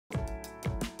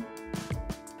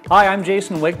Hi, I'm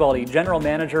Jason Wigbaldi, General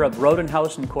Manager of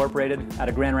Rodenhouse Inc. out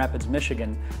of Grand Rapids,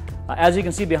 Michigan. As you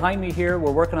can see behind me here,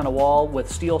 we're working on a wall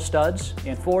with steel studs,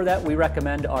 and for that we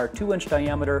recommend our 2-inch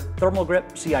diameter thermal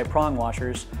grip CI prong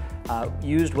washers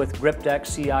used with grip-lok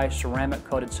CI ceramic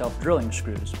coated self-drilling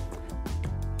screws.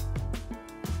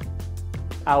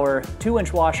 Our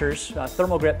 2-inch washers,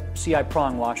 thermal grip CI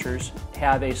prong washers,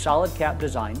 have a solid cap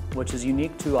design, which is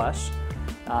unique to us,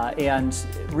 and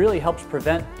really helps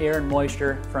prevent air and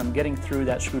moisture from getting through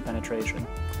that screw penetration.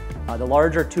 The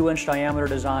larger 2-inch diameter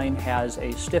design has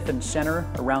a stiffened center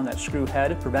around that screw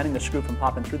head, preventing the screw from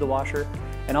popping through the washer,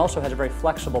 and also has a very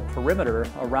flexible perimeter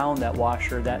around that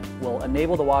washer that will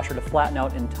enable the washer to flatten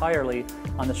out entirely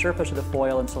on the surface of the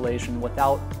foil insulation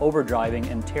without overdriving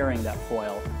and tearing that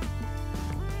foil.